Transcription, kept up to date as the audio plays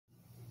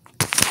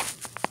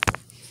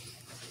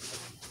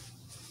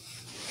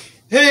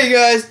Hey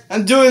guys,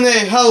 I'm doing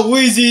a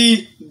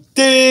howiesy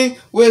thing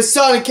with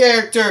Sonic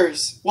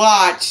characters.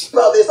 Watch.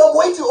 About this, I'm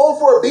way too old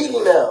for a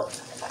beating now.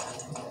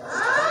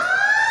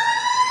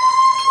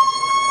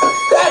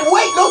 Dad,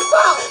 wait, no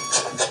stop!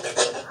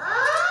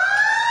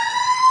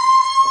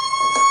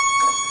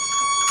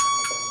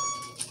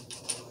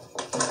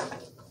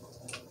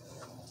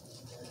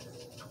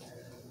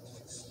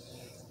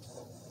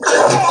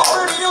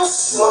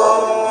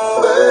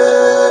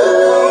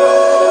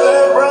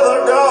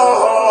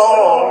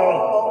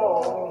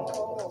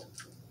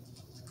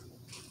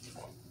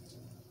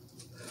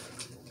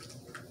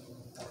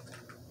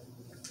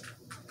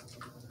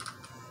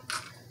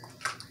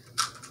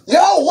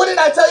 Yo, what did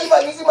I tell you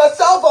about using my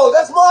cell phone?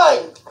 That's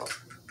mine.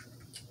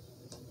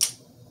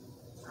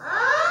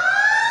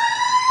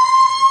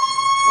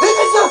 This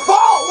is your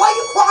fault. What are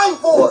you crying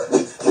for?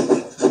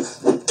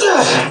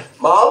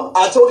 Mom,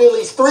 I told you at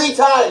least 3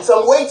 times.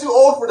 I'm way too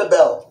old for the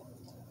bell.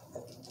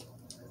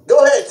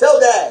 Go ahead, tell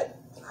Dad.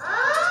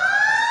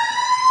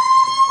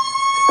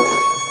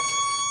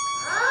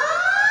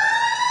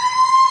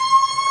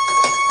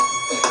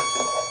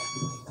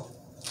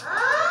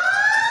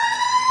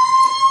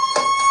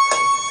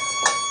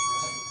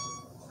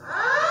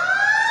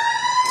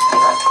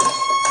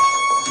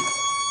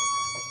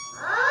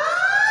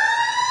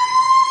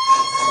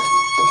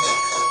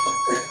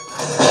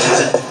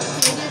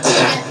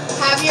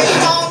 Have your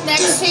phone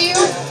next to you?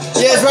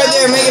 Yeah, it's right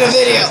there making a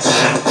video.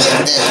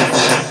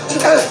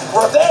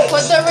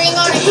 Put the ring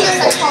on in case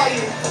I call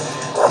you.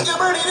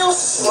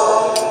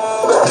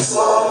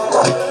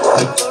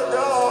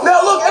 Now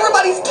look,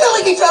 everybody's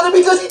killing each other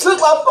because you took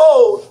my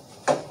phone.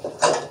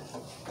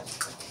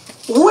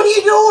 What are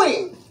you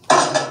doing?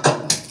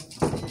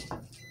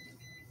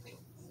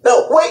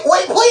 No,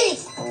 wait,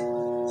 please!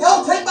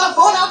 Yo, take my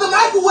phone out of the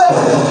microwave!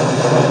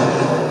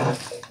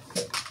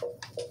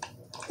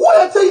 What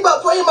did I tell you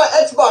about playing my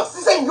Xbox?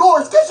 This ain't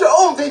yours. Get your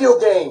own video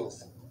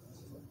games.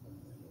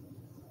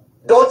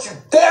 Don't you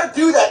dare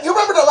do that. You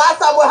remember the last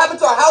time what happened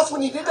to our house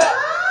when you did that?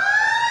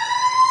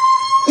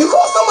 You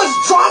caused so much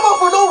drama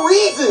for no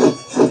reason.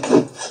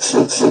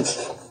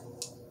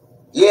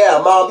 Yeah,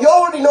 Mom, you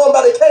already know I'm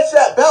about to catch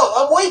that belt.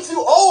 I'm way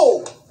too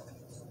old.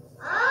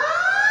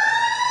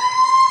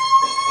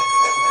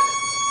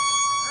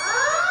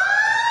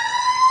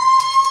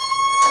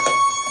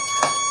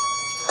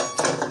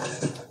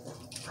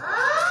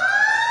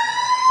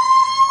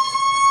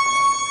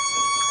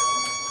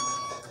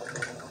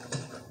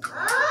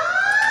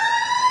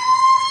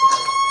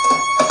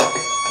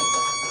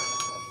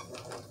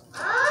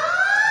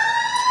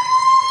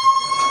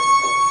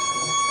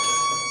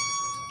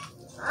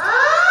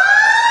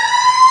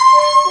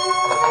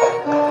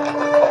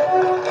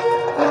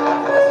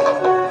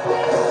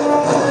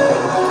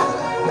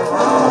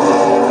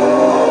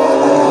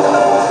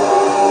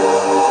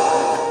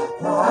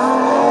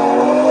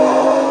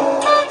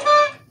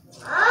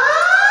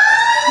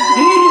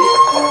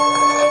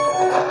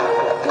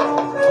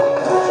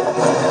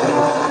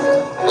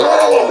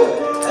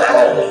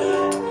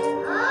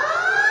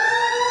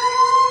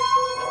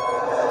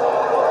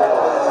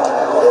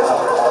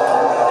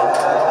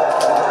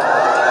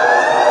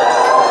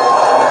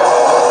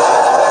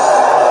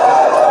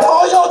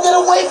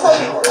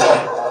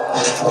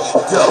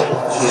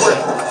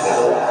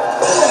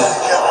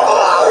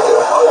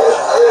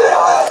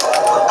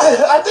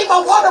 I think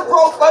my water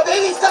broke. My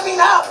baby's coming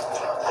out.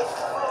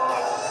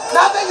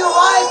 Now that you're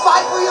alive,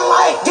 fight for your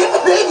life. Get the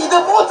baby.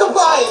 They're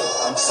multiplying.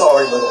 I'm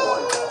sorry, little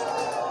one.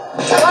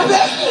 My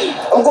baby.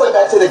 I'm going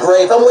back to the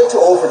grave. I'm way too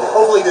old for this.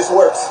 Hopefully this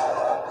works.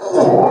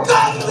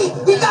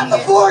 He got the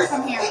force.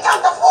 He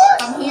got the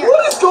force.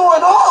 What is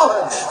going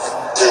on?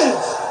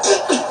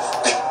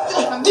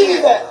 Give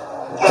me that.